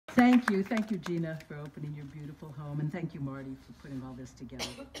Thank you, Gina, for opening your beautiful home, and thank you, Marty, for putting all this together.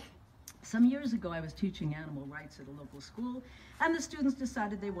 Some years ago, I was teaching animal rights at a local school, and the students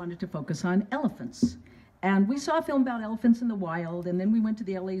decided they wanted to focus on elephants. And we saw a film about elephants in the wild, and then we went to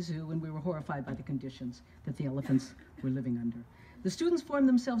the LA Zoo, and we were horrified by the conditions that the elephants were living under. The students formed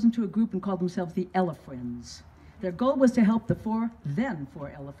themselves into a group and called themselves the Elefriends. Their goal was to help the then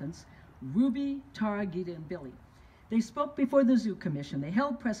four elephants, Ruby, Tara, Gita, and Billy. They spoke before the Zoo Commission. They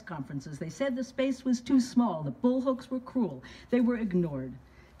held press conferences. They said the space was too small. The bullhooks were cruel. They were ignored.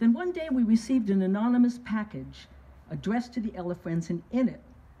 Then one day we received an anonymous package addressed to the Elefriends, and in it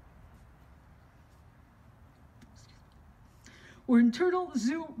were internal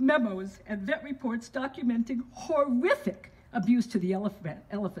zoo memos and vet reports documenting horrific abuse to the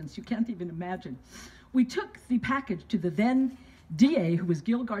elephants. You can't even imagine. We took the package to the then DA, who was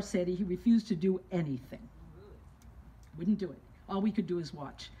Gil Garcetti. He refused to do anything. Wouldn't do it. All we could do is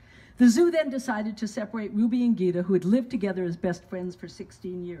watch. The zoo then decided to separate Ruby and Gita, who had lived together as best friends for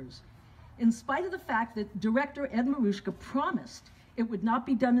 16 years. In spite of the fact that director Ed Marushka promised it would not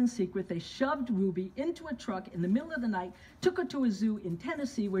be done in secret, they shoved Ruby into a truck in the middle of the night, took her to a zoo in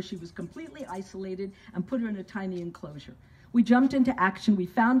Tennessee where she was completely isolated, and put her in a tiny enclosure. We jumped into action. We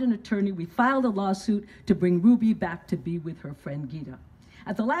found an attorney. We filed a lawsuit to bring Ruby back to be with her friend Gita.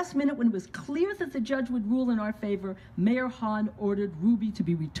 At the last minute, when it was clear that the judge would rule in our favor, Mayor Hahn ordered Ruby to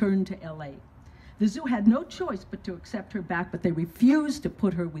be returned to LA. The zoo had no choice but to accept her back, but they refused to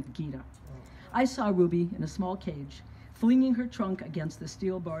put her with Gita. I saw Ruby in a small cage, flinging her trunk against the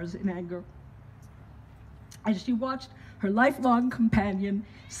steel bars in anger, as she watched her lifelong companion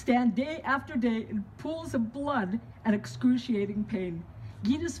stand day after day in pools of blood and excruciating pain.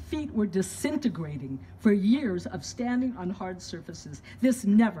 Gita's feet were disintegrating for years of standing on hard surfaces. This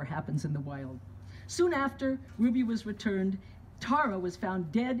never happens in the wild. Soon after Ruby was returned, Tara was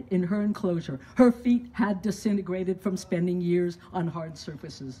found dead in her enclosure. Her feet had disintegrated from spending years on hard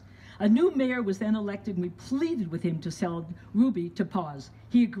surfaces. A new mayor was then elected, and we pleaded with him to sell Ruby to PAWS.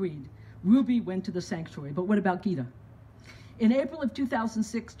 He agreed. Ruby went to the sanctuary, but what about Gita? In April of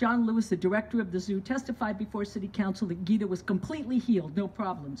 2006, John Lewis, the director of the zoo, testified before City Council that Gita was completely healed, no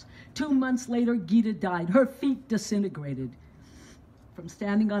problems. 2 months later, Gita died. Her feet disintegrated from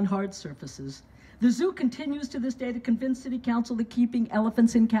standing on hard surfaces. The zoo continues to this day to convince City Council that keeping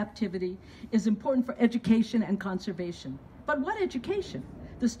elephants in captivity is important for education and conservation. But what education?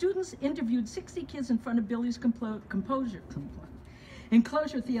 The students interviewed 60 kids in front of Billy's enclosure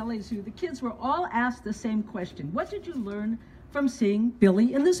at the LA Zoo. The kids were all asked the same question. What did you learn from seeing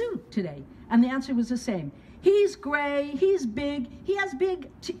Billy in the zoo today? And the answer was the same. He's gray, he's big, he has big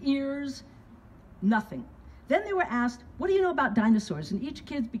ears, nothing. Then they were asked, what do you know about dinosaurs? And each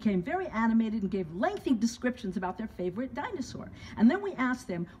kid became very animated and gave lengthy descriptions about their favorite dinosaur. And then we asked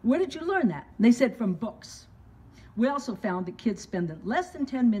them, where did you learn that? And they said, from books. We also found that kids spend less than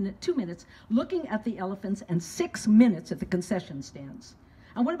 2 minutes looking at the elephants and 6 minutes at the concession stands.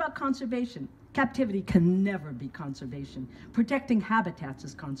 And what about conservation? Captivity can never be conservation. Protecting habitats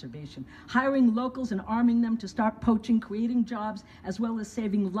is conservation. Hiring locals and arming them to start poaching, creating jobs, as well as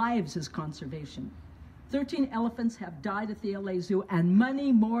saving lives is conservation. 13 elephants have died at the LA Zoo, and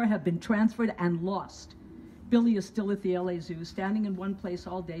many more have been transferred and lost. Billy is still at the LA Zoo, standing in one place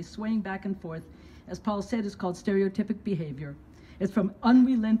all day, swaying back and forth. As Paul said, is called stereotypic behavior. It's from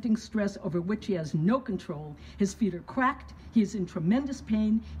unrelenting stress over which he has no control. His feet are cracked. He is in tremendous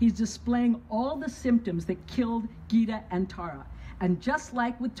pain. He's displaying all the symptoms that killed Gita and Tara. And just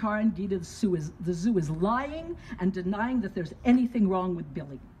like with Tara and Gita, the zoo is lying and denying that there's anything wrong with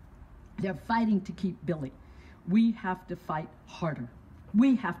Billy. They're fighting to keep Billy. We have to fight harder.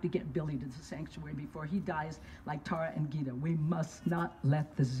 We have to get Billy to the sanctuary before he dies like Tara and Gita. We must not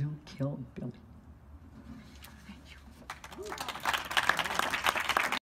let the zoo kill Billy.